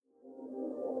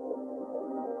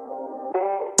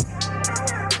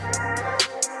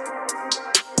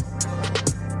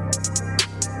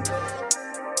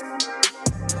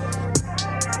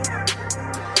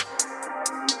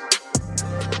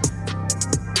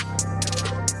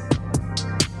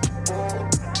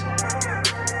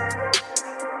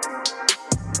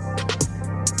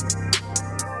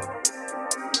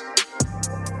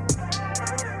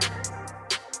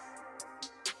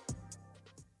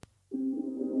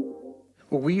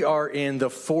We are in the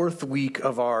fourth week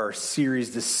of our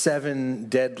series, The Seven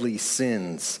Deadly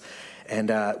Sins.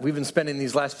 And we've been spending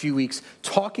these last few weeks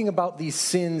talking about these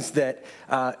sins that,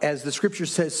 as the scripture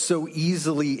says, so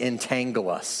easily entangle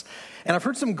us. And I've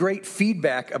heard some great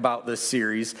feedback about this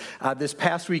series. This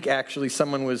past week, actually,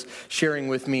 someone was sharing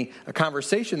with me a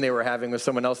conversation they were having with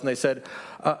someone else, and they said,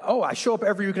 I show up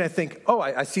every week and I think,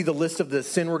 I see the list of the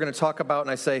sin we're going to talk about,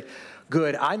 and I say,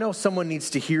 good, I know someone needs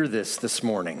to hear this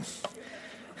morning.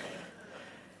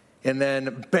 And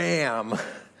then, bam,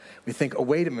 we think,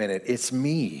 wait a minute, it's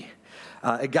me.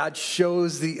 God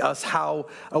shows us how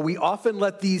we often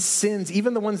let these sins,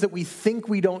 even the ones that we think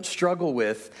we don't struggle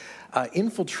with,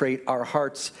 infiltrate our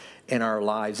hearts and our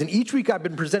lives. And each week I've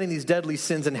been presenting these deadly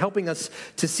sins and helping us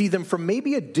to see them from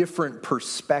maybe a different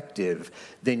perspective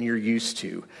than you're used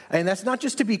to. And that's not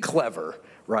just to be clever,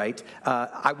 right?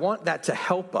 I want that to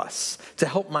help us, to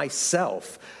help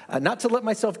myself, not to let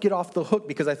myself get off the hook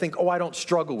because I think, I don't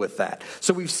struggle with that.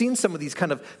 So we've seen some of these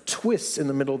kind of twists in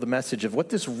the middle of the message of what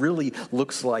this really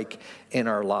looks like in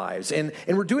our lives. And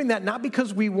we're doing that not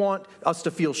because we want us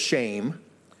to feel shame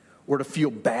or to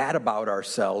feel bad about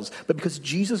ourselves, but because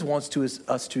Jesus wants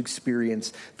us to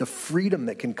experience the freedom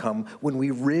that can come when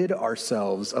we rid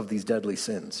ourselves of these deadly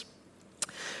sins.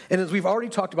 And as we've already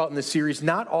talked about in this series,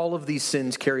 not all of these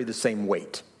sins carry the same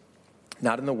weight.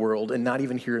 Not in the world, and not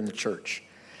even here in the church.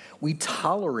 We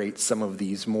tolerate some of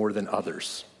these more than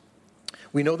others.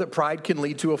 We know that pride can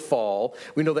lead to a fall.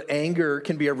 We know that anger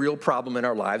can be a real problem in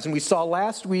our lives. And we saw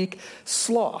last week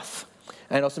sloth.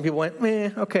 I know some people went,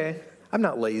 okay, I'm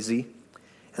not lazy.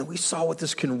 And we saw what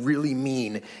this can really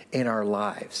mean in our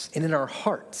lives and in our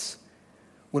hearts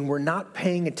when we're not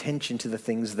paying attention to the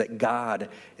things that God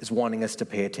is wanting us to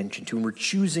pay attention to, and we're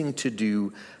choosing to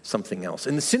do something else.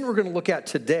 And the sin we're going to look at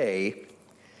today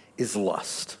is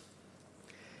lust.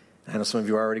 I know some of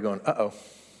you are already going,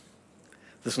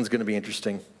 this one's going to be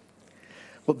interesting.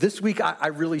 Well, this week I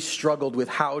really struggled with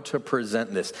how to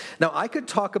present this. Now, I could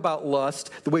talk about lust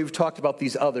the way we've talked about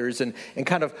these others and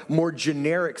kind of more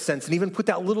generic sense and even put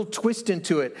that little twist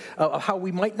into it of how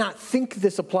we might not think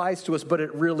this applies to us, but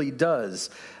it really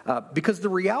does. Because the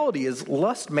reality is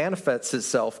lust manifests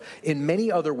itself in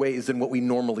many other ways than what we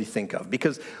normally think of.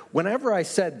 Because whenever I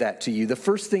said that to you, the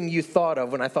first thing you thought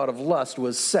of when I thought of lust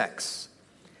was sex.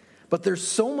 But there's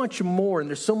so much more, and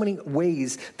there's so many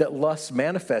ways that lust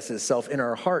manifests itself in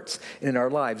our hearts and in our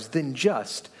lives than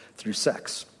just through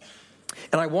sex.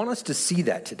 And I want us to see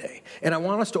that today. And I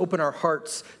want us to open our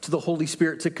hearts to the Holy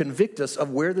Spirit to convict us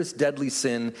of where this deadly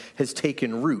sin has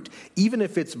taken root, even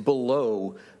if it's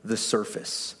below the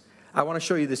surface. I want to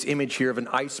show you this image here of an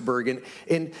iceberg.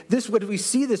 And this, when we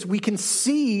see this, we can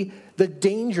see the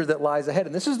danger that lies ahead.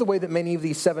 And this is the way that many of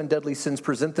these seven deadly sins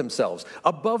present themselves.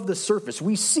 Above the surface,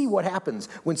 we see what happens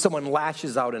when someone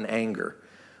lashes out in anger,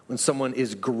 when someone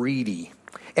is greedy.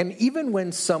 And even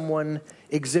when someone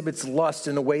exhibits lust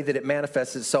in a way that it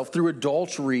manifests itself through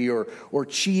adultery or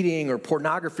cheating or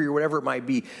pornography or whatever it might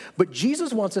be. But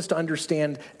Jesus wants us to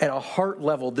understand at a heart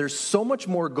level, there's so much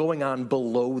more going on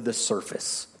below the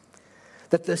surface.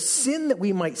 That the sin that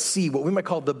we might see, what we might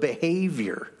call the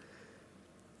behavior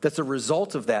that's a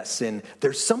result of that sin,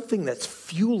 there's something that's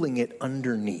fueling it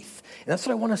underneath. And that's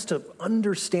what I want us to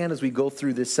understand as we go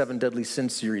through this Seven Deadly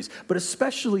Sins series, but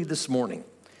especially this morning.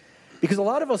 Because a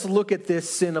lot of us look at this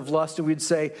sin of lust and we'd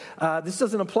say, this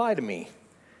doesn't apply to me.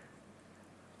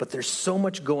 But there's so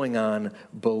much going on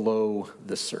below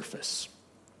the surface.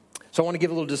 So I want to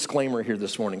give a little disclaimer here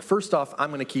this morning. First off,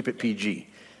 I'm going to keep it PG.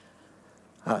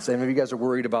 Some of you guys are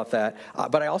worried about that.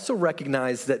 But I also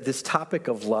recognize that this topic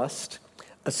of lust,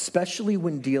 especially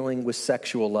when dealing with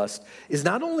sexual lust, is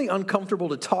not only uncomfortable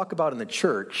to talk about in the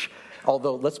church,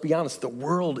 although, let's be honest, the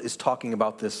world is talking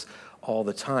about this all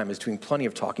the time, is doing plenty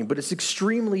of talking, but it's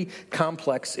extremely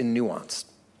complex and nuanced.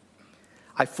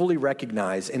 I fully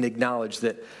recognize and acknowledge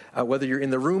that whether you're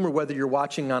in the room or whether you're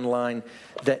watching online,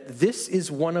 that this is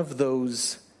one of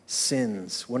those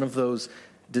sins, one of those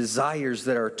desires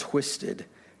that are twisted,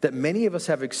 that many of us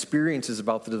have experiences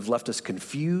about that have left us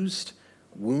confused,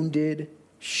 wounded,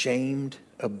 shamed,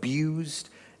 abused,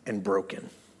 and broken.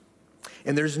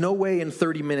 And there's no way in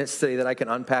 30 minutes today that I can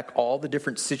unpack all the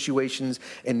different situations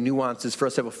and nuances for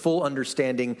us to have a full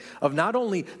understanding of not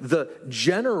only the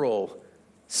general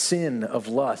sin of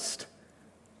lust,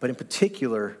 but in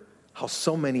particular, how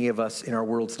so many of us in our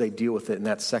world today deal with it, and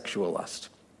that's sexual lust.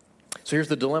 So here's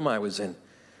the dilemma I was in.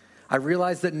 I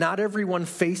realized that not everyone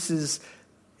faces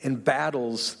and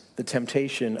battles the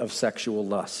temptation of sexual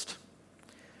lust.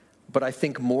 But I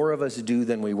think more of us do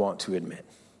than we want to admit.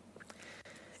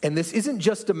 And this isn't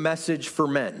just a message for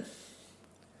men.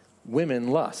 Women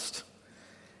lust.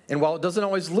 And while it doesn't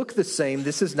always look the same,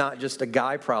 this is not just a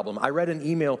guy problem. I read an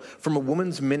email from a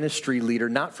women's ministry leader,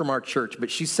 not from our church, but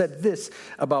she said this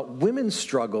about women's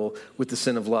struggle with the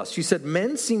sin of lust. She said,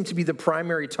 men seem to be the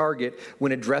primary target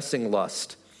when addressing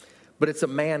lust, but it's a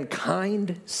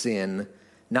mankind sin,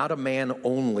 not a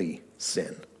man-only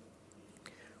sin.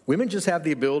 Women just have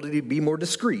the ability to be more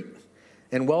discreet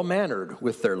and well-mannered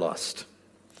with their lust.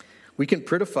 We can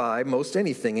prettify most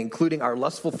anything, including our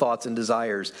lustful thoughts and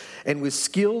desires. And with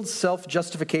skilled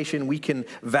self-justification, we can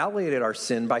validate our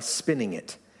sin by spinning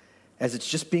it as it's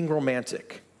just being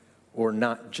romantic or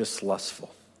not just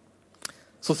lustful.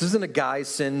 So this isn't a guy's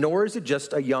sin, nor is it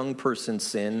just a young person's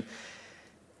sin.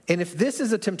 And if this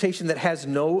is a temptation that has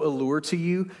no allure to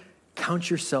you, count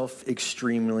yourself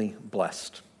extremely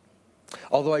blessed.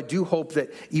 Although I do hope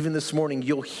that even this morning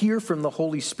you'll hear from the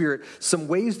Holy Spirit some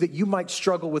ways that you might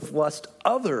struggle with lust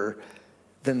other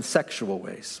than sexual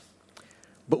ways.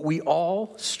 But we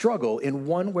all struggle in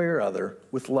one way or other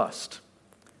with lust.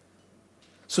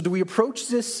 So do we approach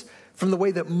this from the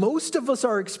way that most of us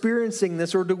are experiencing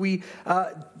this, or do we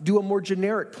do a more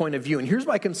generic point of view? And here's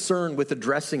my concern with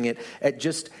addressing it at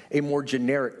just a more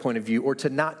generic point of view, or to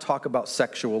not talk about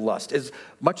sexual lust, as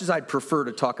much as I'd prefer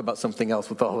to talk about something else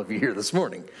with all of you here this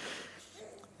morning.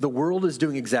 The world is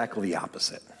doing exactly the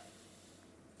opposite.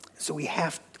 So we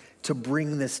have to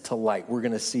bring this to light. We're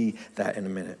going to see that in a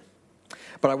minute.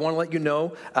 But I want to let you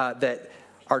know that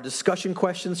our discussion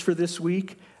questions for this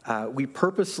week, we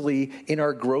purposely, in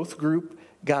our growth group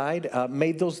guide,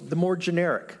 made those the more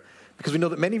generic, because we know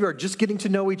that many of you are just getting to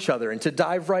know each other, and to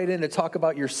dive right in and talk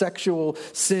about your sexual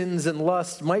sins and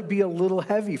lusts might be a little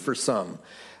heavy for some.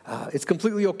 It's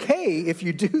completely okay if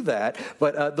you do that,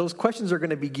 but those questions are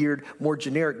going to be geared more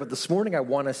generic. But this morning I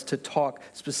want us to talk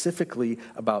specifically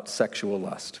about sexual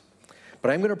lust.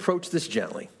 But I'm going to approach this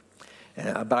gently.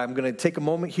 But I'm going to take a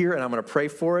moment here and I'm going to pray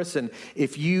for us. And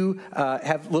if you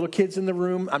have little kids in the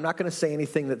room, I'm not going to say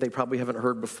anything that they probably haven't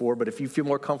heard before. But if you feel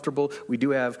more comfortable, we do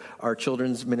have our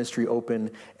children's ministry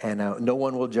open, and no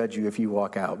one will judge you if you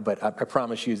walk out. But I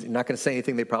promise you, I'm not going to say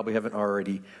anything they probably haven't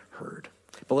already heard.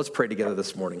 But let's pray together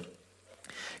this morning.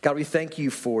 God, we thank you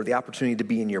for the opportunity to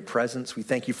be in your presence. We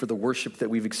thank you for the worship that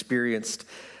we've experienced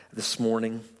this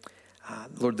morning.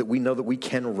 Lord, that we know that we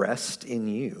can rest in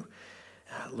you.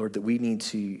 Lord, that we need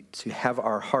to have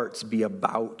our hearts be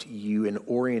about you and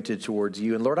oriented towards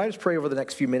you. And Lord, I just pray over the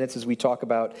next few minutes as we talk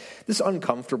about this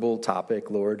uncomfortable topic,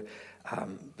 Lord,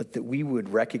 but that we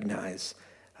would recognize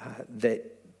that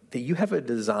you have a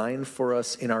design for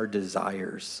us in our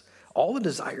desires. All the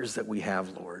desires that we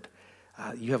have, Lord,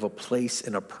 you have a place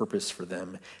and a purpose for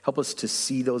them. Help us to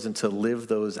see those and to live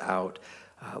those out.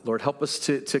 Lord, help us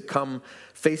to come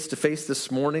face to face this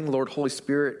morning. Lord, Holy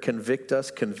Spirit,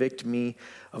 convict me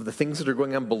of the things that are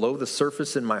going on below the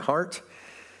surface in my heart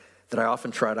that I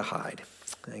often try to hide.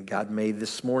 And God, may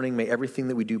everything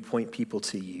that we do point people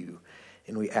to you.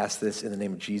 And we ask this in the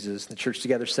name of Jesus. The church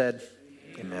together said,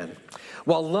 Amen.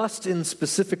 While lust, and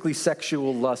specifically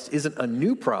sexual lust, isn't a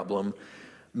new problem,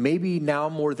 maybe now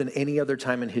more than any other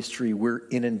time in history, we're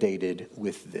inundated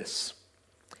with this.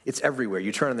 It's everywhere.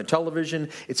 You turn on the television,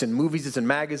 it's in movies, it's in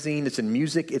magazines, it's in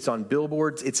music, it's on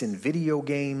billboards, it's in video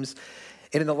games.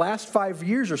 And in the last 5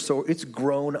 years or so, it's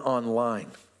grown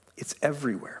online. It's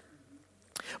everywhere.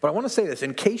 But I want to say this,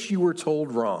 in case you were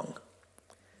told wrong,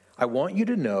 I want you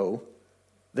to know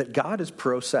that God is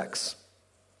pro-sex.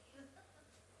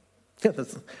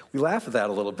 We laugh at that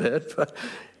a little bit, but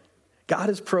God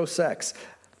is pro-sex.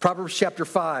 Proverbs chapter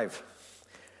 5.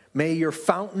 May your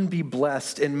fountain be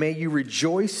blessed, and may you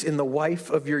rejoice in the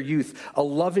wife of your youth. A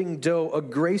loving doe, a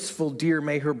graceful deer,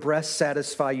 may her breast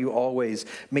satisfy you always.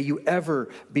 May you ever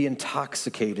be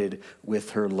intoxicated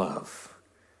with her love.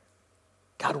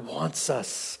 God wants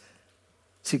us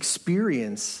to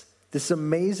experience this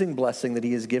amazing blessing that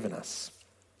he has given us.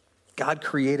 God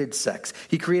created sex.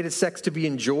 He created sex to be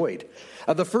enjoyed.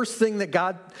 The first thing that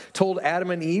God told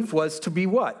Adam and Eve was to be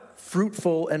what?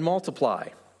 Fruitful and multiply.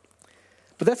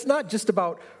 But that's not just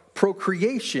about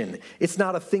procreation. It's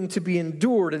not a thing to be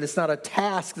endured, and it's not a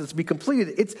task that's to be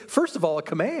completed. It's, first of all, a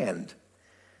command.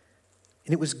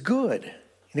 And it was good,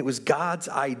 and it was God's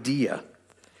idea.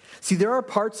 See, there are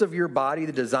parts of your body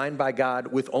that are designed by God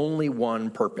with only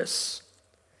one purpose: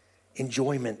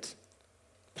 enjoyment,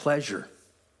 pleasure.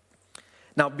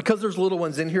 Now, because there's little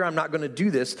ones in here, I'm not going to do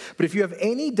this, but if you have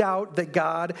any doubt that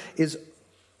God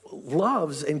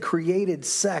loves and created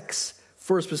sex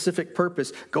for a specific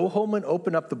purpose, go home and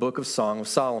open up the book of Song of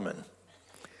Solomon.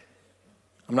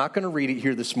 I'm not going to read it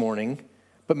here this morning,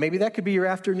 but maybe that could be your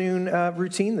afternoon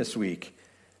routine this week.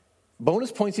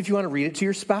 Bonus points if you want to read it to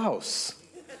your spouse.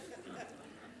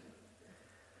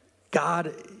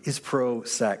 God is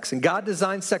pro-sex, and God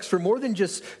designed sex for more than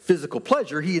just physical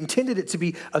pleasure. He intended it to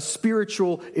be a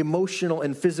spiritual, emotional,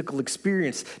 and physical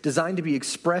experience designed to be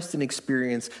expressed and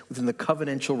experienced within the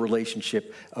covenantal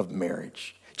relationship of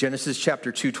marriage. Genesis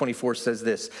chapter 2:24 says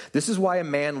this: "This is why a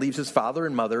man leaves his father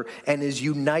and mother and is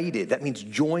united," that means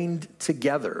joined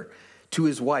together, "to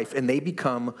his wife, and they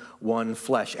become one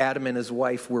flesh." Adam and his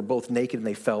wife were both naked and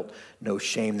they felt no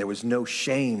shame. There was no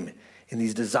shame in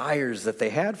these desires that they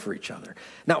had for each other.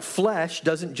 Now, flesh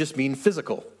doesn't just mean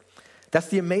physical. That's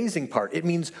the amazing part. It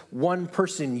means one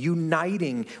person,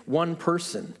 uniting one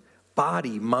person,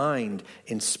 body, mind,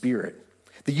 and spirit.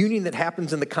 The union that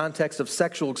happens in the context of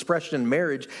sexual expression in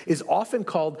marriage is often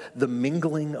called the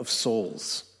mingling of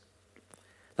souls.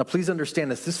 Now, please understand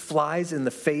this. This flies in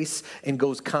the face and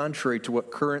goes contrary to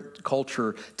what current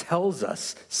culture tells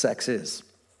us sex is.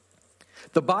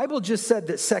 The Bible just said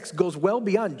that sex goes well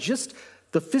beyond just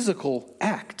the physical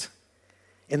act.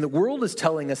 And the world is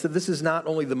telling us that this is not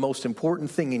only the most important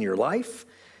thing in your life,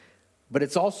 but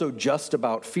it's also just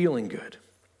about feeling good.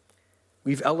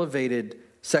 We've elevated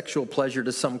sexual pleasure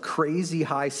to some crazy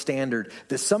high standard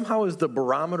that somehow is the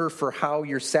barometer for how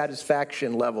your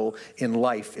satisfaction level in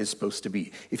life is supposed to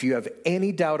be. If you have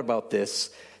any doubt about this,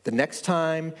 the next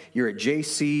time you're at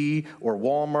JC or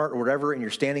Walmart or whatever and you're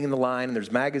standing in the line and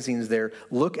there's magazines there,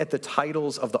 look at the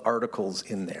titles of the articles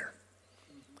in there.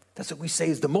 That's what we say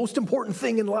is the most important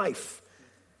thing in life,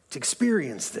 to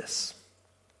experience this.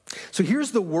 So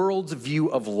here's the world's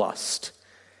view of lust.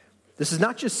 This is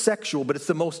not just sexual, but it's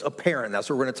the most apparent. That's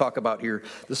what we're going to talk about here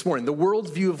this morning. The world's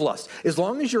view of lust. As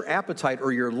long as your appetite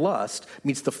or your lust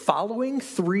meets the following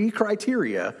three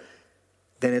criteria,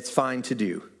 then it's fine to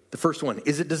do. The first one,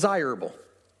 is it desirable?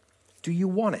 Do you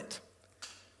want it?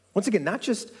 Once again, not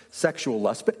just sexual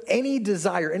lust, but any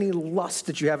desire, any lust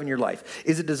that you have in your life.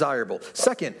 Is it desirable?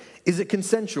 Second, is it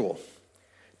consensual?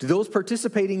 Do those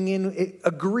participating in it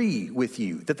agree with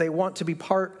you that they want to be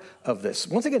part of this?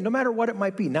 Once again, no matter what it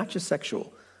might be, not just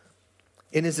sexual.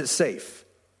 And is it safe?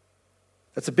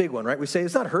 That's a big one, right? We say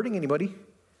it's not hurting anybody.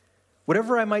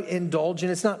 Whatever I might indulge in,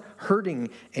 it's not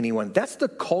hurting anyone. That's the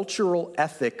cultural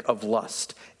ethic of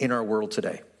lust in our world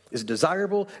today. Is it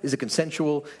desirable? Is it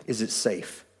consensual? Is it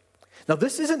safe? Now,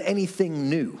 this isn't anything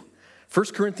new. 1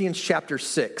 Corinthians chapter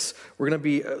 6. We're going to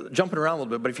be jumping around a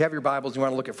little bit, but if you have your Bibles, you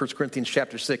want to look at 1 Corinthians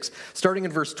chapter 6. Starting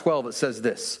in verse 12, it says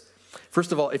this.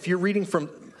 First of all, if you're reading from,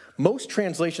 most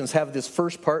translations have this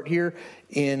first part here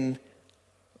in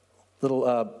little,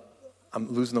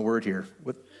 I'm losing the word here.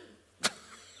 What?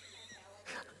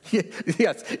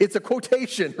 Yes, it's a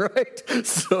quotation, right?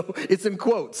 So it's in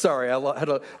quotes. Sorry, I had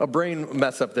a brain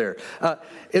mess up there.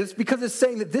 It's because it's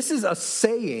saying that this is a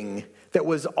saying that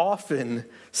was often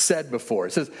said before.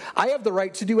 It says, I have the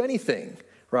right to do anything,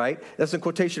 right? That's in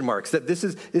quotation marks. That this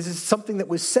is something that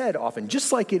was said often,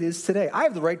 just like it is today. I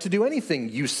have the right to do anything,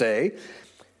 you say.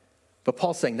 But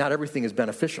Paul's saying not everything is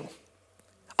beneficial.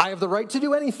 I have the right to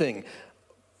do anything.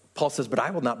 Paul says, but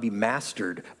I will not be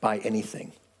mastered by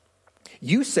anything.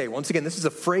 You say, once again, this is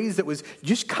a phrase that was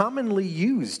just commonly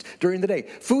used during the day.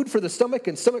 Food for the stomach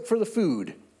and stomach for the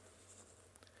food.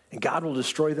 And God will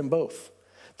destroy them both.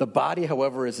 The body,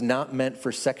 however, is not meant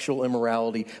for sexual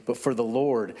immorality, but for the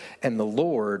Lord, and the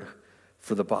Lord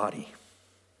for the body.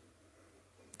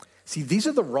 See, these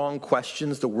are the wrong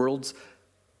questions. The world's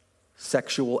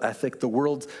sexual ethic, the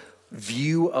world's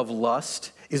view of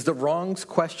lust is the wrong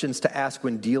questions to ask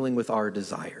when dealing with our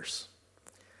desires.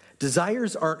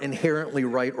 Desires aren't inherently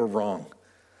right or wrong.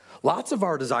 Lots of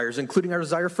our desires, including our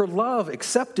desire for love,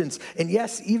 acceptance, and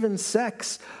yes, even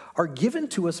sex, are given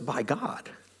to us by God.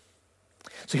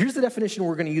 So here's the definition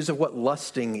we're going to use of what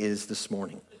lusting is this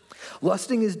morning.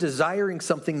 Lusting is desiring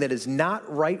something that is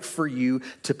not right for you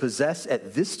to possess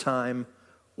at this time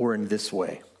or in this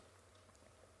way.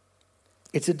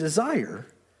 It's a desire,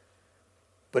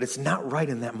 but it's not right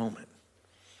in that moment.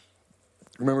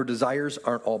 Remember, desires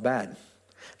aren't all bad.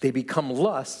 They become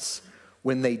lusts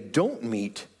when they don't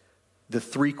meet the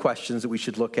three questions that we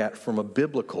should look at from a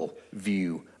biblical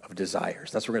view of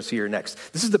desires. That's what we're going to see here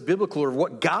next. This is the biblical, or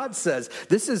what God says.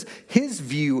 This is his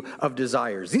view of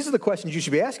desires. These are the questions you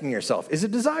should be asking yourself. Is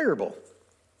it desirable?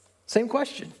 Same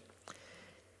question.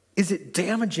 Is it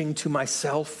damaging to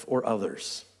myself or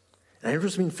others? And I don't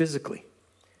just mean physically.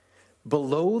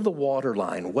 Below the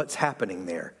waterline, what's happening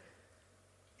there?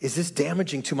 Is this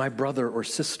damaging to my brother or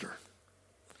sister?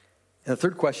 And the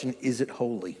third question, is it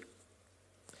holy?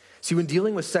 See, when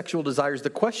dealing with sexual desires,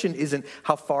 the question isn't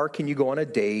how far can you go on a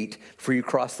date before you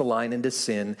cross the line into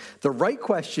sin. The right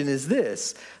question is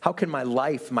this: how can my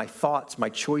life, my thoughts, my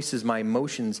choices, my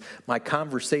emotions, my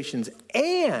conversations,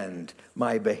 and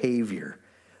my behavior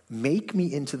make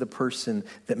me into the person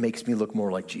that makes me look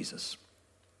more like Jesus.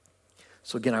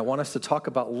 So again, I want us to talk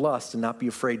about lust and not be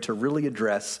afraid to really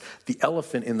address the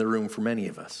elephant in the room for many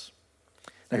of us.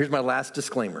 Now here's my last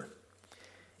disclaimer.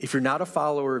 If you're not a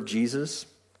follower of Jesus,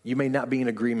 you may not be in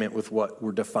agreement with what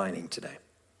we're defining today.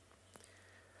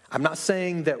 I'm not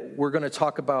saying that we're going to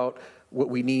talk about what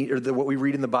we need or what we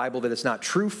read in the Bible that it's not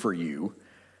true for you.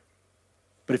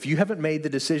 But if you haven't made the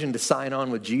decision to sign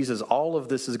on with Jesus, all of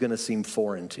this is going to seem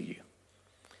foreign to you.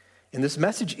 And this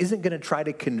message isn't going to try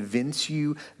to convince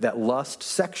you that lust,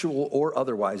 sexual or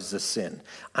otherwise, is a sin.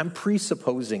 I'm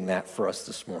presupposing that for us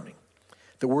this morning.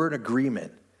 That we're in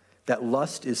agreement that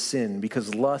lust is sin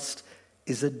because lust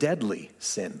is a deadly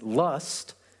sin.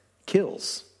 Lust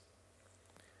kills.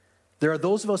 There are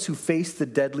those of us who face the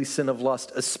deadly sin of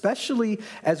lust, especially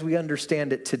as we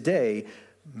understand it today,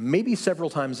 maybe several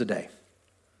times a day.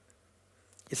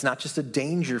 It's not just a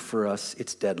danger for us,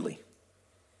 it's deadly.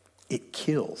 It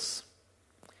kills.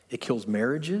 It kills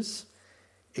marriages.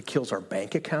 It kills our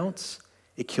bank accounts.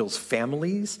 It kills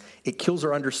families. It kills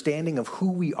our understanding of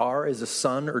who we are as a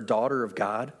son or daughter of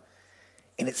God.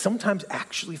 And it sometimes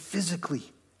actually physically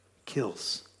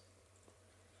kills.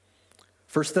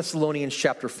 1 Thessalonians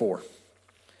chapter 4,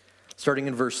 starting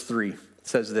in verse 3,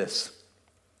 says this.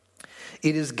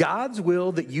 It is God's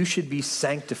will that you should be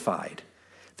sanctified,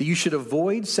 that you should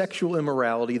avoid sexual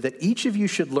immorality, that each of you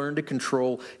should learn to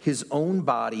control his own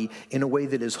body in a way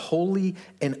that is holy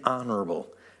and honorable,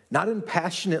 not in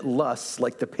passionate lusts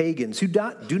like the pagans who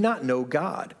do not know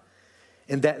God,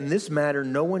 and that in this matter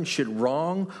no one should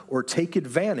wrong or take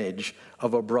advantage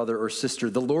of a brother or sister.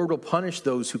 The Lord will punish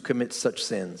those who commit such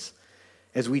sins.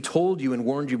 As we told you and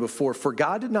warned you before, for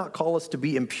God did not call us to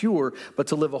be impure, but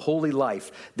to live a holy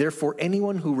life. Therefore,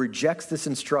 anyone who rejects this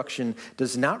instruction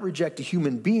does not reject a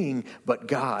human being, but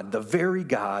God, the very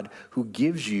God who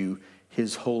gives you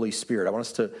his Holy Spirit. I want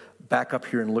us to back up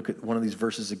here and look at one of these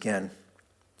verses again.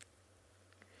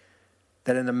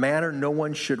 That in a manner no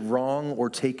one should wrong or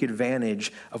take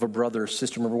advantage of a brother or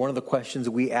sister. Remember, one of the questions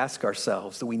that we ask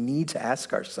ourselves, that we need to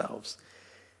ask ourselves,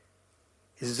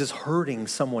 is this hurting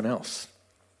someone else?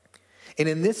 And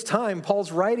in this time,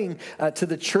 Paul's writing to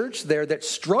the church there that's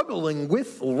struggling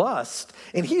with lust.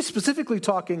 And he's specifically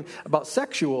talking about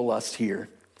sexual lust here.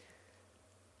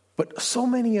 But so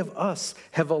many of us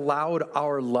have allowed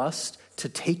our lust to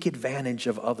take advantage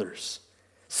of others.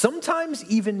 Sometimes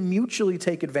even mutually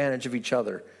take advantage of each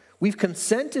other. We've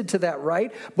consented to that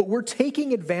right, but we're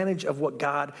taking advantage of what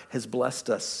God has blessed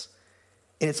us.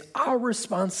 And it's our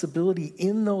responsibility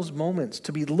in those moments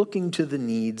to be looking to the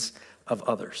needs of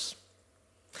others.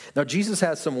 Now, Jesus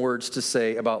has some words to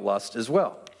say about lust as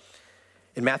well.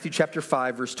 In Matthew chapter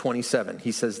 5, verse 27,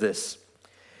 he says this,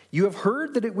 you have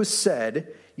heard that it was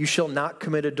said, you shall not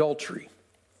commit adultery.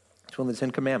 It's one of the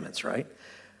 10 Commandments, right?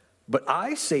 But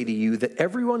I say to you that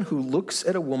everyone who looks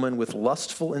at a woman with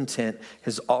lustful intent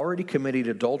has already committed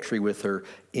adultery with her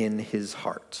in his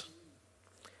heart.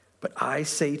 But I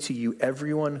say to you,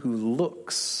 everyone who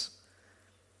looks,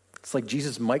 it's like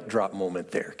Jesus' mic drop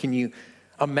moment there. Can you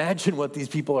imagine what these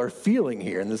people are feeling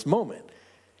here in this moment?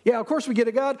 Yeah, of course we get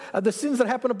it, God. The sins that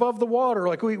happen above the water,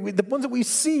 like the ones that we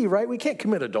see, right? We can't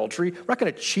commit adultery. We're not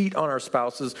going to cheat on our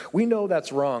spouses. We know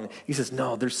that's wrong. He says,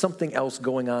 no, there's something else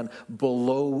going on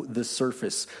below the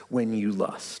surface when you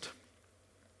lust.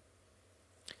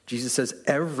 Jesus says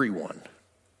everyone,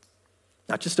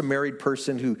 not just a married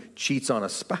person who cheats on a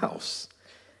spouse.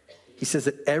 He says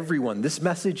that everyone, this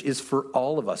message is for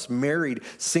all of us, married,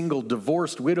 single,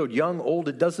 divorced, widowed, young, old,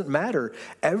 it doesn't matter,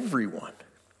 everyone.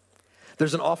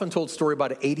 There's an often told story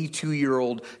about an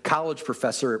 82-year-old college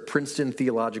professor at Princeton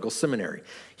Theological Seminary.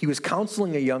 He was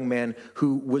counseling a young man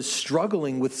who was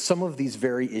struggling with some of these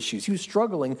very issues. He was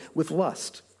struggling with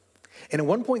lust. And at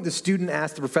one point, the student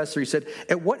asked the professor, he said,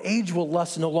 at what age will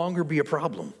lust no longer be a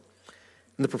problem?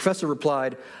 And the professor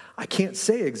replied, I can't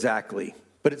say exactly,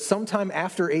 but it's sometime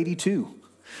after 82.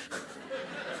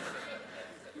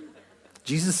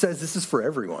 Jesus says this is for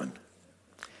everyone.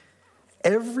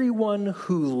 Everyone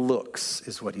who looks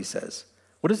is what he says.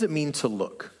 What does it mean to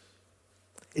look?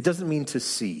 It doesn't mean to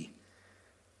see.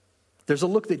 There's a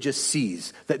look that just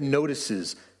sees, that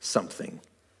notices something.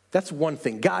 That's one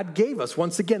thing. God gave us,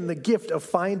 once again, the gift of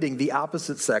finding the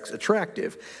opposite sex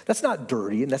attractive. That's not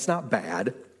dirty and that's not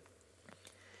bad.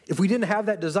 If we didn't have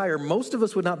that desire, most of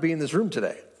us would not be in this room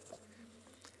today.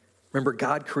 Remember,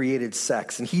 God created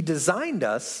sex, and he designed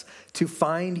us to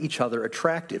find each other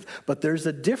attractive. But there's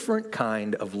a different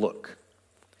kind of look.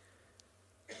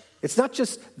 It's not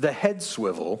just the head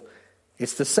swivel,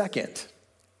 it's the second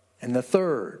and the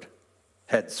third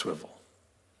head swivel,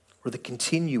 or the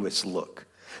continuous look.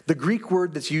 The Greek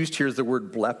word that's used here is the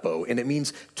word blepo, and it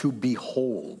means to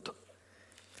behold.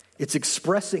 It's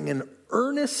expressing an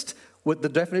earnest, what the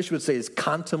definition would say is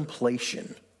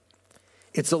contemplation.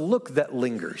 It's a look that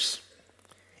lingers.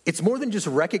 It's more than just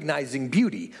recognizing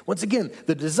beauty. Once again,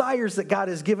 the desires that God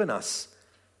has given us,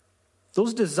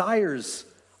 those desires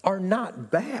are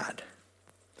not bad.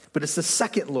 But it's a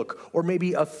second look, or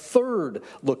maybe a third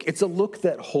look. It's a look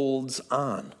that holds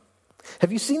on.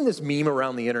 Have you seen this meme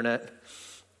around the internet?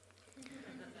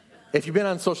 If you've been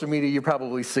on social media, you've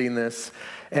probably seen this.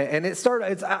 And it's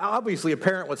obviously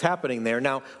apparent what's happening there.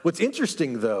 Now, what's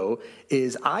interesting, though,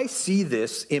 is I see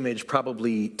this image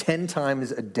probably 10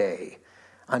 times a day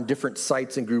on different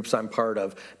sites and groups I'm part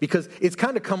of, because it's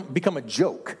kind of become a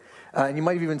joke. And you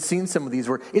might have even seen some of these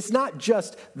where it's not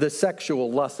just the sexual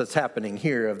lust that's happening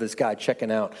here of this guy checking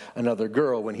out another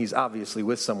girl when he's obviously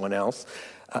with someone else.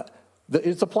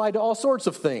 It's applied to all sorts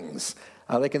of things.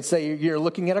 They can say you're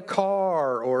looking at a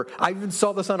car, or I even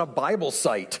saw this on a Bible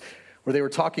site where they were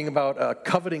talking about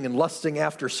coveting and lusting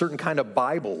after certain kind of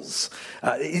Bibles.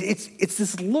 It's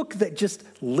this look that just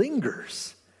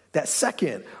lingers, that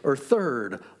second or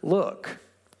third look.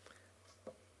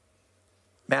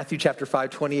 Matthew chapter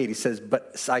 5:28, he says,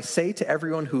 "But I say to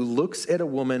everyone who looks at a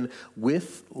woman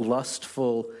with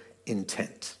lustful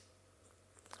intent."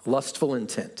 Lustful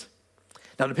intent.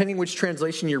 Now, depending which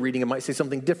translation you're reading, it might say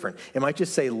something different. It might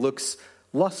just say looks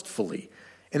lustfully.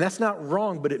 And that's not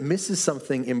wrong, but it misses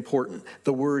something important,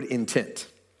 the word intent.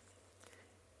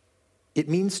 It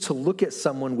means to look at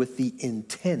someone with the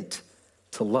intent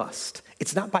to lust.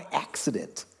 It's not by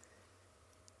accident.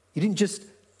 It didn't just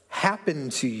happen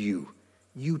to you.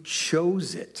 You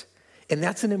chose it. And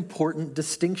that's an important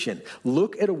distinction.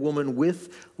 Look at a woman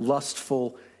with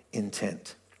lustful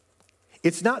intent.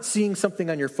 It's not seeing something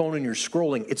on your phone and you're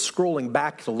scrolling. It's scrolling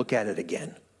back to look at it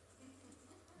again.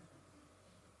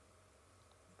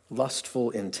 Lustful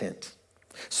intent.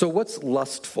 So what's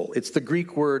lustful? It's the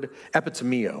Greek word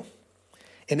epitomeo,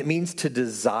 and it means to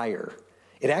desire.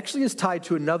 It actually is tied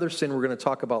to another sin we're going to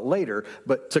talk about later,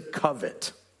 but to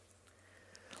covet.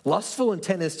 Lustful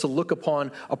intent is to look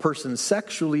upon a person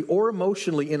sexually or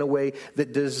emotionally in a way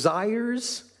that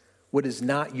desires what is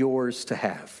not yours to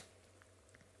have.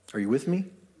 Are you with me?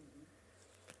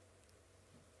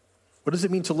 What does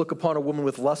it mean to look upon a woman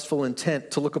with lustful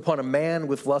intent, to look upon a man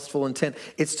with lustful intent?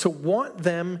 It's to want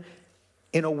them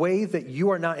in a way that you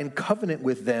are not in covenant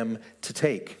with them to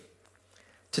take.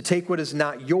 To take what is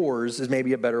not yours is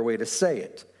maybe a better way to say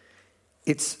it.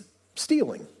 It's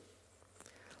stealing.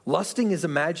 Lusting is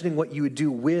imagining what you would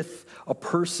do with a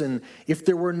person if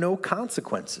there were no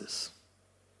consequences.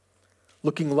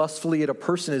 Looking lustfully at a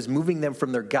person is moving them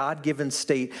from their God-given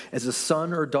state as a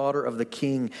son or daughter of the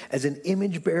king, as an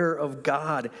image bearer of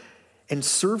God, and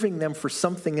serving them for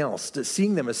something else,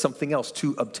 seeing them as something else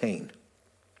to obtain.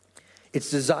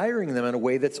 It's desiring them in a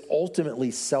way that's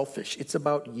ultimately selfish. It's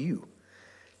about you,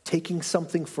 taking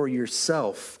something for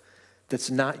yourself that's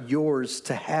not yours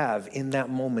to have in that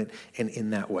moment and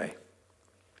in that way.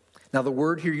 Now, the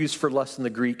word here used for lust in the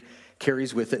Greek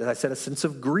carries with it, as I said, a sense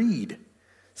of greed,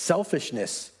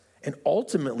 selfishness, and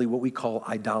ultimately what we call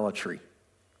idolatry.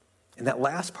 And that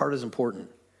last part is important.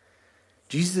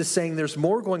 Jesus is saying there's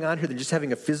more going on here than just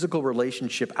having a physical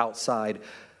relationship outside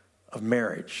of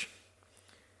marriage.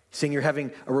 He's saying you're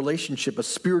having a relationship, a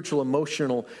spiritual,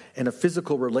 emotional, and a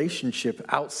physical relationship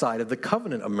outside of the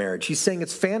covenant of marriage. He's saying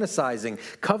it's fantasizing,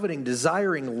 coveting,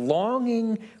 desiring,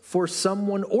 longing for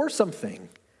someone or something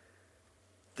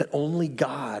that only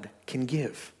God can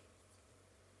give.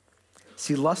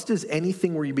 See, lust is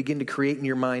anything where you begin to create in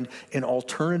your mind an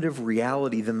alternative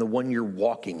reality than the one you're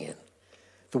walking in,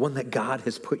 the one that God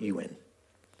has put you in.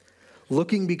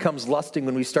 Looking becomes lusting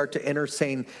when we start to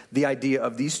entertain the idea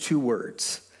of these two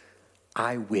words: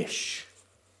 I wish.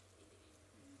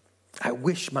 I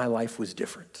wish my life was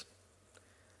different.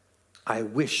 I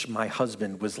wish my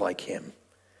husband was like him.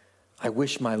 I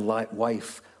wish my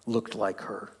wife looked like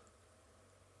her.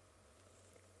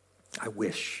 I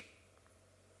wish.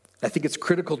 I think it's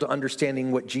critical to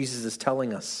understanding what Jesus is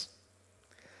telling us.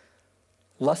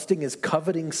 Lusting is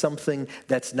coveting something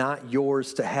that's not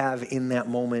yours to have in that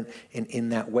moment and in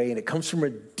that way. And it comes from a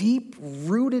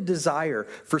deep-rooted desire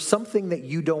for something that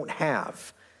you don't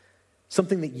have,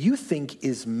 something that you think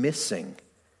is missing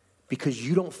because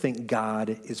you don't think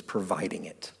God is providing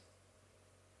it.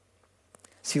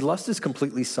 See, lust is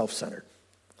completely self-centered.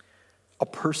 A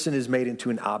person is made into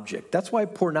an object. That's why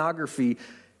pornography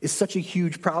is such a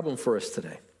huge problem for us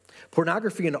today.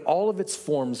 Pornography in all of its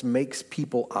forms makes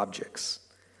people objects.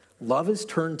 Love is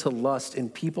turned to lust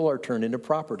and people are turned into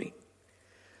property.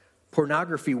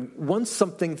 Pornography, once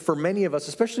something for many of us,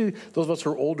 especially those of us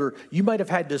who are older, you might have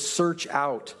had to search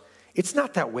out. It's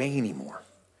not that way anymore.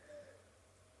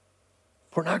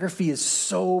 Pornography is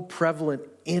so prevalent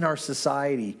in our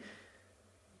society.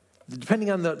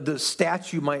 Depending on the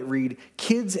stats you might read,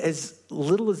 kids as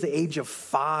little as the age of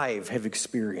 5 have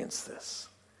experienced this.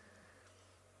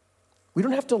 We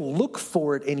don't have to look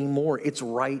for it anymore. It's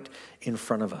right in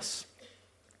front of us.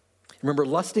 Remember,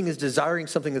 lusting is desiring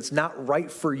something that's not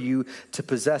right for you to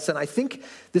possess. And I think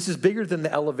this is bigger than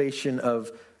the elevation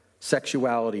of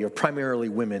sexuality, or primarily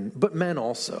women, but men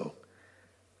also.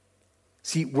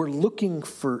 See, we're looking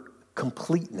for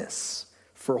completeness,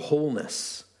 for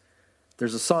wholeness.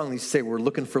 There's a song that used to say, we're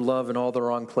looking for love in all the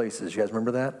wrong places. You guys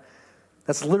remember that?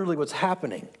 That's literally what's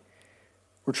happening.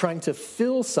 We're trying to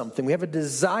fill something. We have a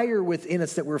desire within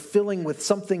us that we're filling with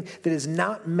something that is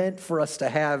not meant for us to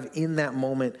have in that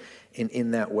moment and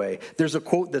in that way. There's a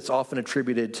quote that's often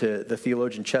attributed to the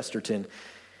theologian Chesterton,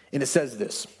 and it says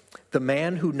this: "The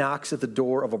man who knocks at the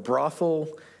door of a brothel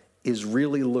is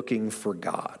really looking for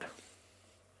God."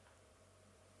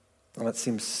 Well, that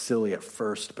seems silly at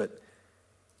first, but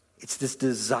it's this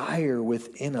desire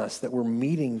within us that we're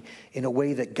meeting in a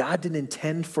way that God didn't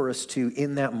intend for us to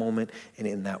in that moment and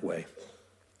in that way.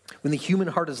 When the human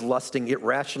heart is lusting, it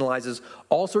rationalizes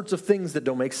all sorts of things that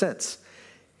don't make sense.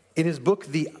 In his book,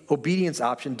 The Obedience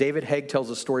Option, David Haig tells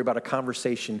a story about a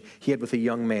conversation he had with a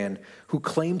young man who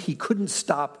claimed he couldn't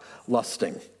stop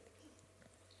lusting.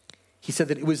 He said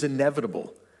that it was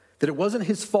inevitable, that it wasn't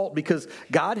his fault because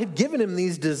God had given him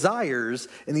these desires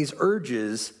and these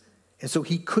urges, and so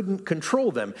he couldn't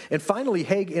control them. And finally,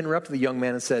 Haig interrupted the young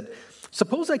man and said,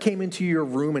 "Suppose I came into your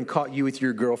room and caught you with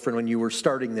your girlfriend when you were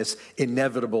starting this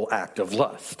inevitable act of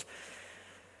lust.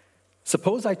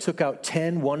 Suppose I took out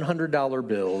 10 $100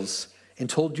 bills and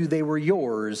told you they were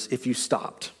yours if you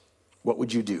stopped. What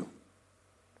would you do?"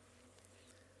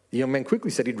 The young man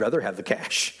quickly said he'd rather have the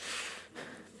cash.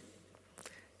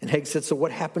 And Haig said, "So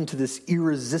what happened to this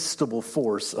irresistible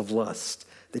force of lust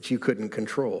that you couldn't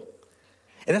control?"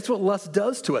 And that's what lust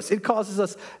does to us. It causes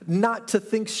us not to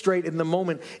think straight in the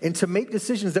moment and to make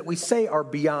decisions that we say are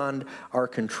beyond our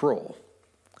control.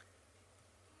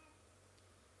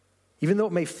 Even though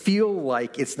it may feel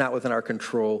like it's not within our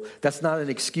control, that's not an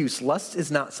excuse. Lust is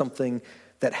not something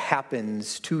that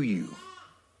happens to you.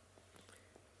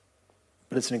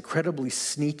 But it's an incredibly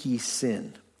sneaky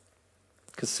sin,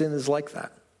 because sin is like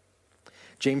that.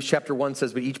 James chapter 1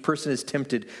 says, "But each person is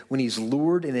tempted when he's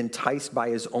lured and enticed by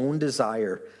his own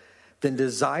desire. Then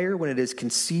desire, when it is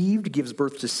conceived, gives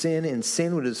birth to sin, and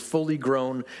sin, when it is fully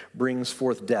grown, brings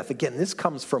forth death." Again, this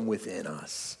comes from within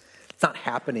us. It's not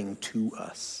happening to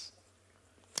us.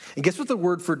 And guess what the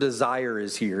word for desire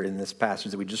is here in this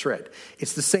passage that we just read?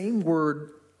 It's the same word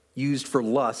used for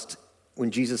lust when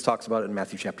Jesus talks about it in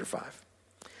Matthew chapter 5.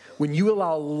 When you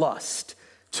allow lust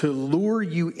to lure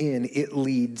you in, it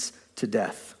leads to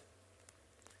death.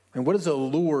 And what does a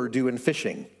lure do in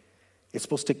fishing? It's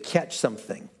supposed to catch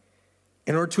something.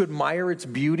 In order to admire its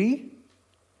beauty?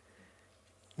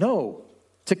 No,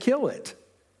 to kill it,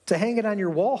 to hang it on your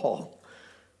wall.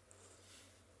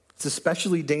 It's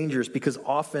especially dangerous because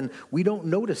often we don't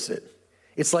notice it.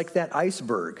 It's like that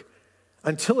iceberg.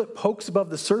 Until it pokes above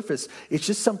the surface, it's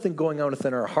just something going on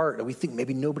within our heart that we think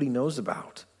maybe nobody knows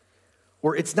about.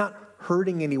 Or it's not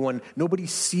hurting anyone. Nobody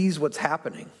sees what's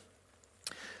happening.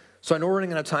 So I know we're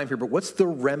running out of time here, but what's the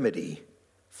remedy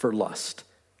for lust?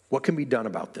 What can be done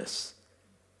about this?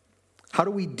 How do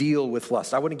we deal with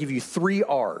lust? I want to give you 3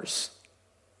 R's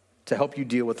to help you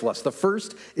deal with lust. The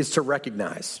first is to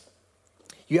recognize.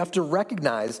 You have to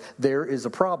recognize there is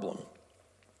a problem.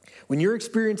 When you're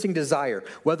experiencing desire,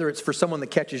 whether it's for someone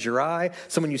that catches your eye,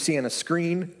 someone you see on a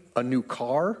screen, a new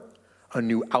car, a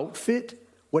new outfit,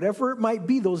 whatever it might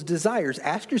be, those desires,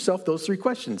 ask yourself those 3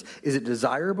 questions. Is it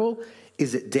desirable?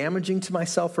 Is it damaging to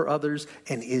myself or others?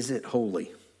 And is it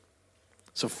holy?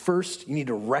 So first, you need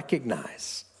to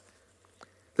recognize.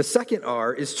 The second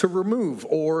R is to remove,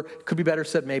 or could be better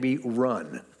said, maybe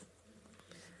run.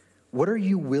 What are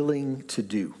you willing to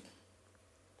do?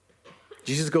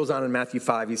 Jesus goes on in Matthew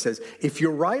 5, he says, "If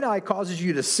your right eye causes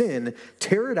you to sin,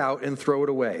 tear it out and throw it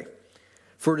away.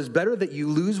 For it is better that you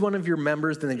lose one of your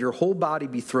members than that your whole body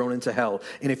be thrown into hell.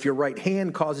 And if your right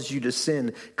hand causes you to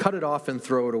sin, cut it off and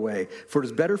throw it away. For it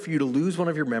is better for you to lose one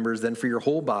of your members than for your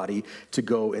whole body to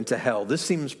go into hell." This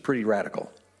seems pretty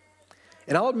radical.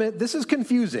 And I'll admit, this is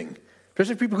confusing.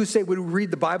 Especially people who say when we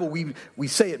read the Bible, we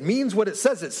say it means what it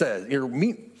says it says.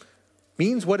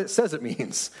 Means what it says it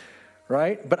means,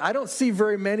 right? But I don't see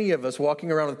very many of us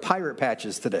walking around with pirate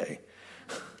patches today.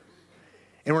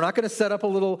 And we're not going to set up a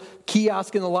little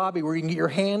kiosk in the lobby where you can get your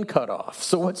hand cut off.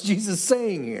 So what's Jesus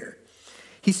saying here?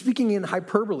 He's speaking in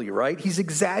hyperbole, right? He's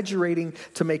exaggerating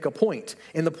to make a point.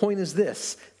 And the point is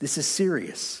this is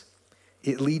serious.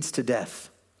 It leads to death.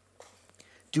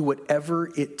 Do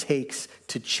whatever it takes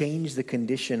to change the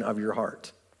condition of your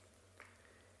heart.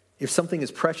 If something as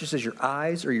precious as your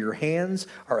eyes or your hands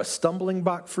are a stumbling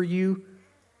block for you,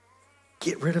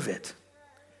 get rid of it.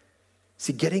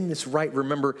 See, getting this right,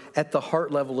 remember, at the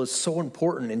heart level is so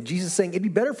important. And Jesus is saying it'd be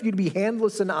better for you to be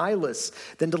handless and eyeless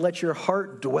than to let your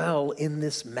heart dwell in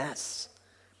this mess.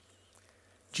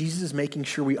 Jesus is making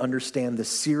sure we understand the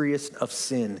seriousness of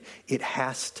sin. It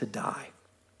has to die.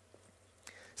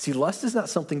 See, lust is not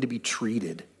something to be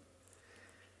treated.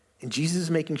 And Jesus is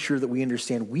making sure that we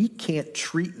understand we can't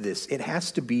treat this. It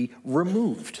has to be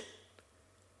removed.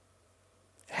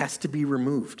 It has to be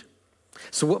removed.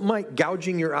 So what might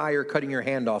gouging your eye or cutting your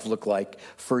hand off look like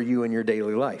for you in your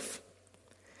daily life?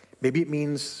 Maybe it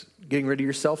means getting rid of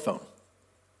your cell phone,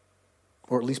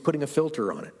 or at least putting a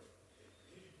filter on it.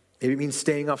 Maybe it means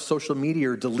staying off social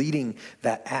media or deleting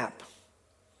that app.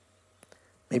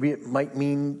 Maybe it might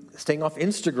mean staying off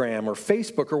Instagram or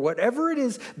Facebook or whatever it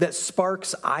is that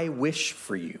sparks I wish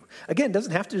for you. Again, it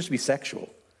doesn't have to just be sexual.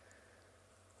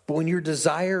 But when you're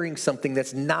desiring something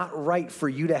that's not right for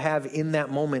you to have in that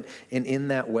moment and in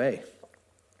that way.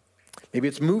 Maybe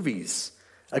it's movies.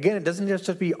 Again, it doesn't just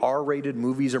have to be R-rated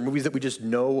movies or movies that we just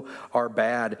know are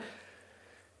bad.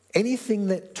 Anything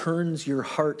that turns your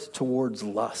heart towards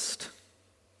lust.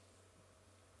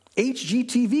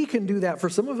 HGTV can do that for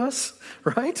some of us,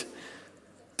 right?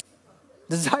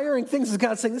 Desiring things is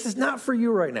God saying, this is not for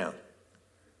you right now.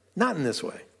 Not in this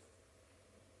way.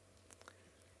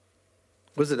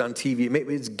 Was it on TV?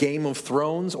 Maybe it's Game of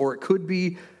Thrones, or it could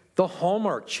be the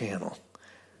Hallmark Channel.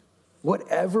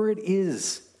 Whatever it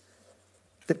is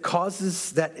that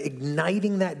causes that,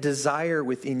 igniting that desire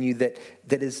within you that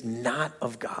is not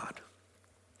of God.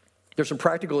 There's some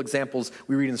practical examples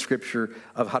we read in Scripture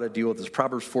of how to deal with this.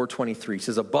 Proverbs 4:23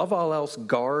 says, above all else,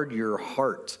 guard your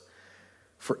heart,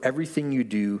 for everything you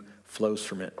do flows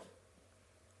from it.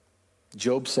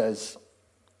 Job says,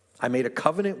 I made a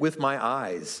covenant with my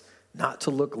eyes not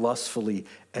to look lustfully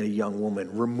at a young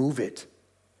woman. Remove it.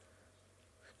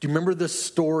 Do you remember the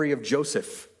story of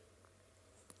Joseph?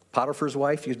 Potiphar's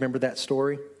wife, you remember that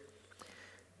story?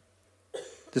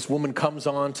 This woman comes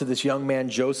on to this young man,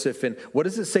 Joseph, and what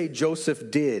does it say Joseph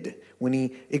did when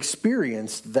he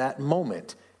experienced that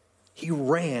moment? He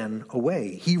ran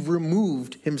away. He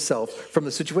removed himself from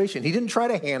the situation. He didn't try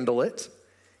to handle it.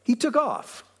 He took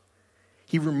off.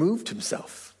 He removed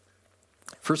himself.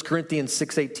 1 Corinthians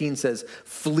 6:18 says,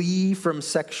 flee from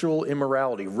sexual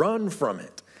immorality. Run from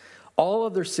it. All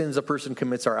other sins a person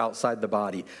commits are outside the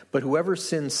body, but whoever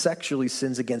sins sexually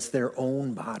sins against their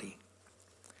own body.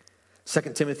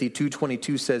 2 Timothy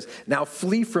 2:22 says, now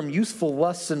flee from youthful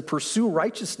lusts and pursue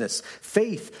righteousness,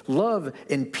 faith, love,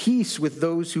 and peace with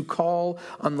those who call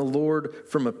on the Lord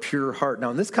from a pure heart. Now,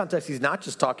 in this context, he's not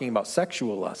just talking about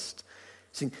sexual lust.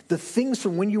 See, the things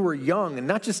from when you were young, and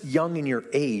not just young in your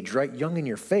age, right? Young in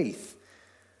your faith.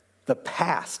 The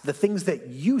past, the things that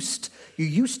you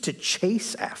used to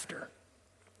chase after.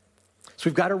 So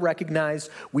we've got to recognize,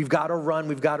 we've got to run,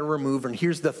 we've got to remove, and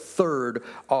here's the third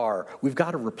R. We've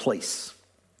got to replace.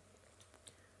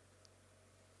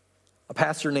 A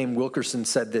pastor named Wilkerson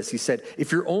said this. He said,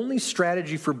 if your only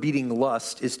strategy for beating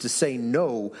lust is to say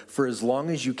no for as long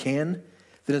as you can,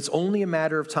 then it's only a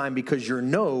matter of time before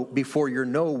your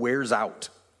no wears out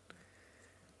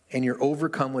and you're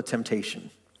overcome with temptation.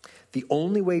 The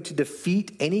only way to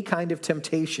defeat any kind of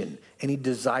temptation, any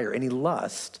desire, any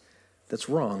lust that's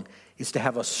wrong, is to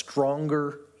have a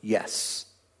stronger yes.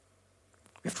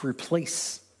 We have to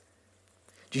replace.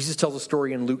 Jesus tells a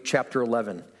story in Luke chapter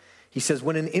 11. He says,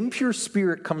 when an impure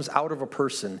spirit comes out of a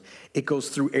person, it goes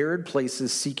through arid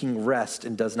places seeking rest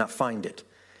and does not find it.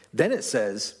 Then it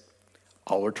says,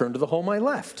 I'll return to the home I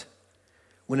left.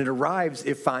 When it arrives,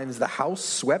 it finds the house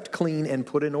swept clean and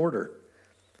put in order.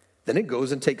 Then it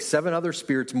goes and takes 7 other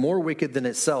spirits more wicked than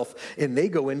itself, and they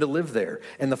go in to live there.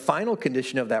 And the final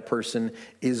condition of that person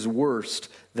is worse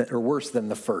than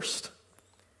the first.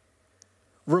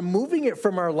 Removing it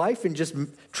from our life and just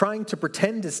trying to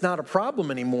pretend it's not a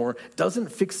problem anymore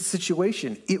doesn't fix the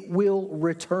situation. It will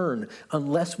return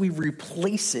unless we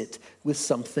replace it with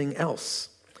something else.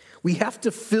 We have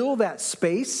to fill that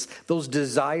space, those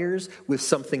desires, with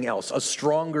something else, a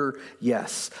stronger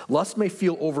yes. Lust may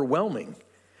feel overwhelming,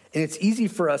 and it's easy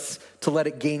for us to let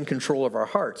it gain control of our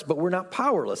hearts, but we're not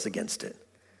powerless against it.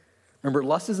 Remember,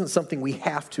 lust isn't something we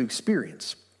have to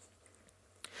experience.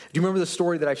 Do you remember the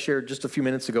story that I shared just a few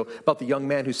minutes ago about the young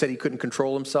man who said he couldn't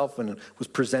control himself and was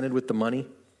presented with the money?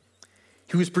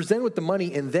 He was presented with the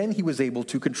money, and then he was able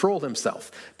to control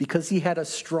himself because he had a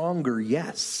stronger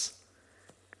yes.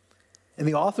 And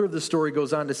the author of the story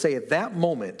goes on to say, at that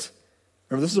moment,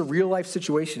 remember, this is a real-life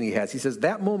situation he has. He says,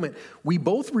 that moment, we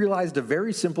both realized a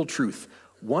very simple truth.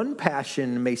 One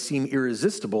passion may seem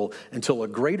irresistible until a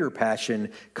greater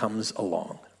passion comes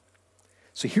along.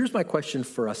 So here's my question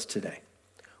for us today.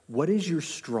 What is your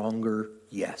stronger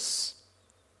yes?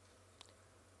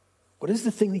 What is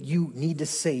the thing that you need to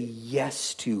say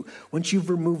yes to once you've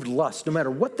removed lust, no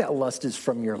matter what that lust is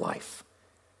from your life?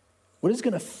 What is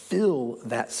going to fill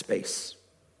that space?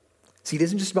 See, it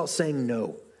isn't just about saying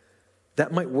no.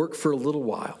 That might work for a little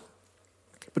while.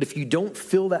 But if you don't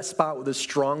fill that spot with a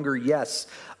stronger yes,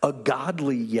 a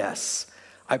godly yes,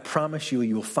 I promise you,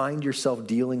 you will find yourself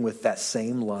dealing with that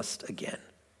same lust again.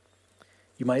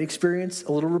 You might experience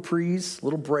a little reprise, a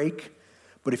little break,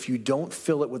 but if you don't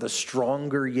fill it with a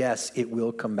stronger yes, it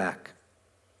will come back.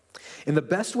 And the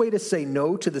best way to say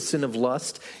no to the sin of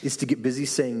lust is to get busy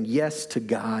saying yes to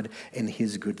God and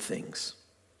his good things.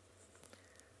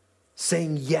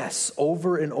 Saying yes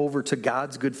over and over to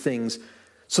God's good things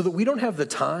so that we don't have the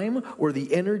time or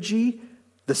the energy,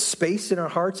 the space in our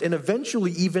hearts, and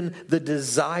eventually even the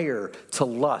desire to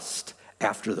lust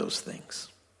after those things.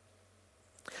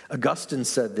 Augustine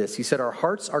said this. He said, our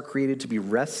hearts are created to be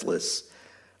restless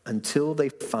until they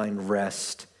find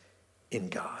rest in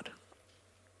God.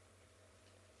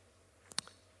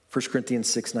 1 Corinthians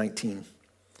 6:19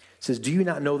 says, do you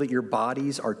not know that your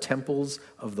bodies are temples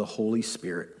of the Holy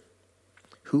Spirit,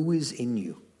 who is in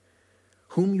you,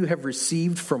 whom you have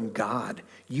received from God?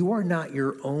 You are not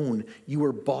your own. You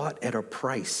were bought at a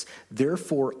price.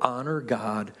 Therefore, honor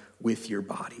God with your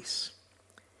bodies.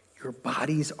 Your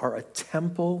bodies are a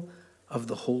temple of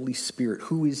the Holy Spirit,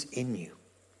 who is in you.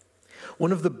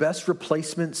 One of the best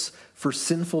replacements for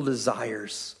sinful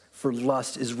desires, for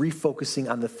lust, is refocusing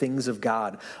on the things of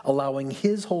God, allowing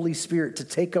his Holy Spirit to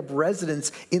take up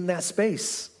residence in that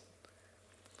space.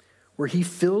 Where he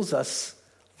fills us,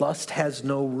 lust has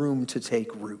no room to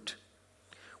take root.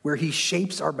 Where he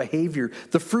shapes our behavior,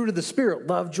 the fruit of the Spirit,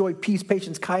 love, joy, peace,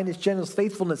 patience, kindness, gentleness,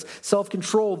 faithfulness,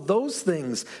 self-control, those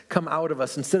things come out of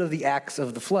us instead of the acts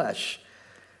of the flesh.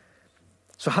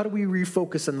 So how do we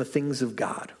refocus on the things of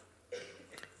God?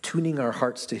 Tuning our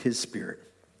hearts to his Spirit.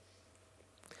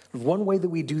 One way that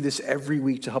we do this every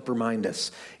week to help remind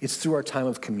us is through our time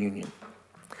of communion.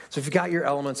 So if you got your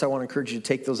elements, I want to encourage you to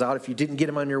take those out. If you didn't get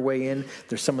them on your way in,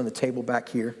 there's some on the table back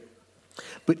here.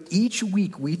 But each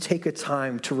week we take a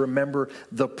time to remember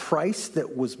the price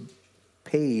that was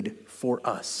paid for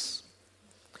us.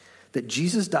 That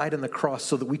Jesus died on the cross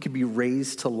so that we could be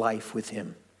raised to life with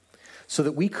him. So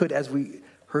that we could, as we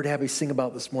heard Abby sing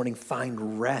about this morning,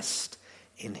 find rest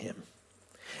in him.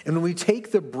 And when we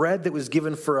take the bread that was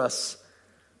given for us,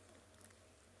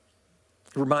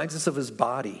 it reminds us of his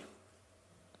body.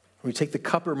 When we take the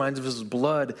cup, it reminds us of his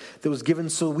blood that was given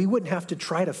so we wouldn't have to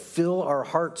try to fill our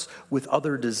hearts with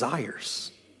other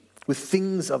desires, with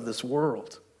things of this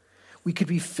world. We could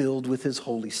be filled with his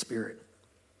Holy Spirit.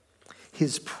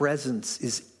 His presence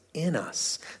is in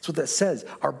us. That's what that says.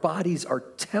 Our bodies are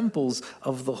temples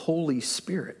of the Holy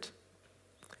Spirit.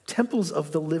 Temples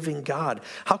of the living God.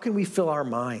 How can we fill our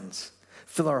minds,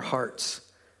 fill our hearts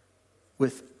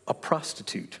with a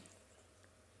prostitute?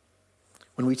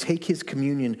 When we take his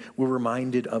communion, we're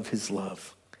reminded of his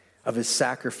love, of his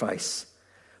sacrifice.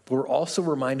 But we're also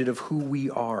reminded of who we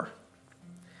are.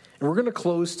 And we're going to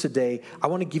close today. I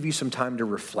want to give you some time to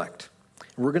reflect.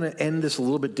 We're going to end this a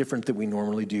little bit different than we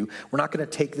normally do. We're not going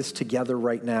to take this together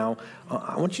right now.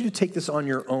 I want you to take this on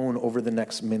your own over the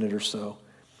next minute or so.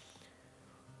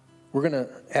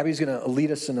 Abby's going to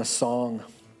lead us in a song.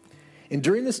 And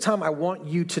during this time, I want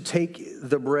you to take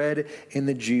the bread and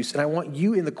the juice, and I want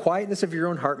you, in the quietness of your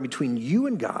own heart, between you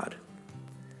and God,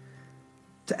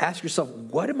 to ask yourself,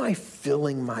 what am I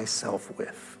filling myself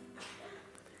with?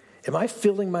 Am I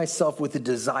filling myself with the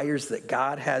desires that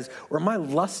God has, or am I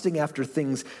lusting after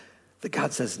things that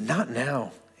God says, not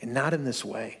now and not in this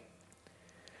way?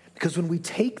 Because when we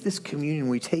take this communion,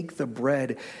 we take the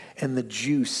bread and the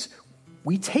juice,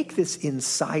 we take this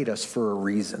inside us for a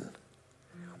reason.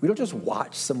 We don't just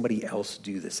watch somebody else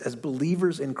do this. As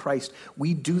believers in Christ,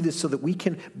 we do this so that we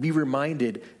can be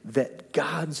reminded that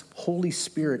God's Holy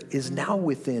Spirit is now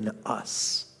within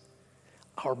us.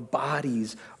 Our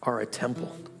bodies are a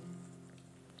temple.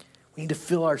 We need to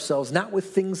fill ourselves not with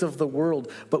things of the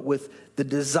world, but with the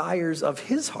desires of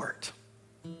his heart.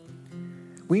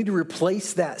 We need to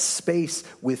replace that space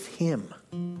with him.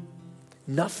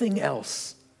 Nothing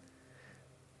else.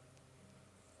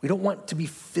 We don't want to be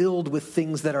filled with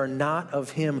things that are not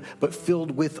of him, but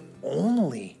filled with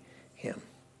only him.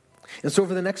 And so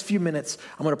over the next few minutes,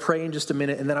 I'm going to pray in just a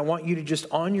minute, and then I want you to just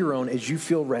on your own, as you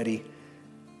feel ready,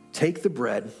 take the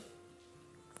bread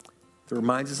that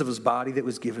reminds us of his body that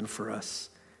was given for us.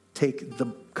 Take the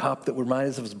cup that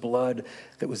reminds us of his blood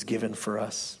that was given for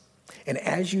us. And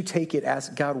as you take it,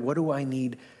 ask God, what do I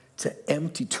need to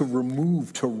empty, to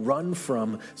remove, to run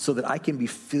from, so that I can be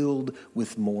filled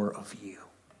with more of you?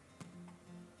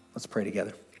 Let's pray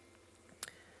together.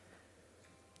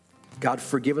 God,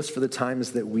 forgive us for the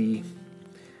times that we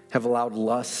have allowed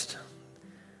lust,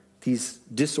 these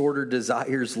disordered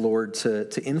desires, Lord,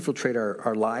 to infiltrate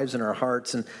our lives and our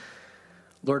hearts. And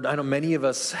Lord, I know many of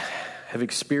us have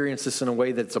experienced this in a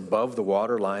way that's above the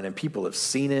waterline, and people have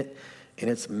seen it, and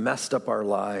it's messed up our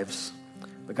lives.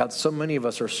 But God, so many of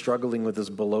us are struggling with this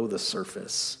below the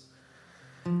surface.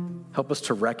 Help us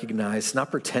to recognize,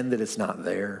 not pretend that it's not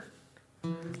there,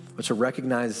 but to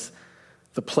recognize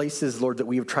the places, Lord, that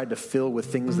we have tried to fill with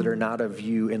things that are not of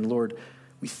you. And Lord,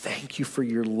 we thank you for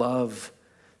your love,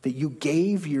 that you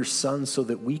gave your son so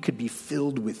that we could be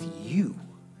filled with you,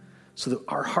 so that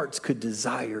our hearts could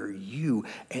desire you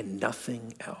and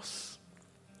nothing else.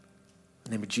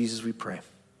 In the name of Jesus we pray.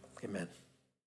 Amen.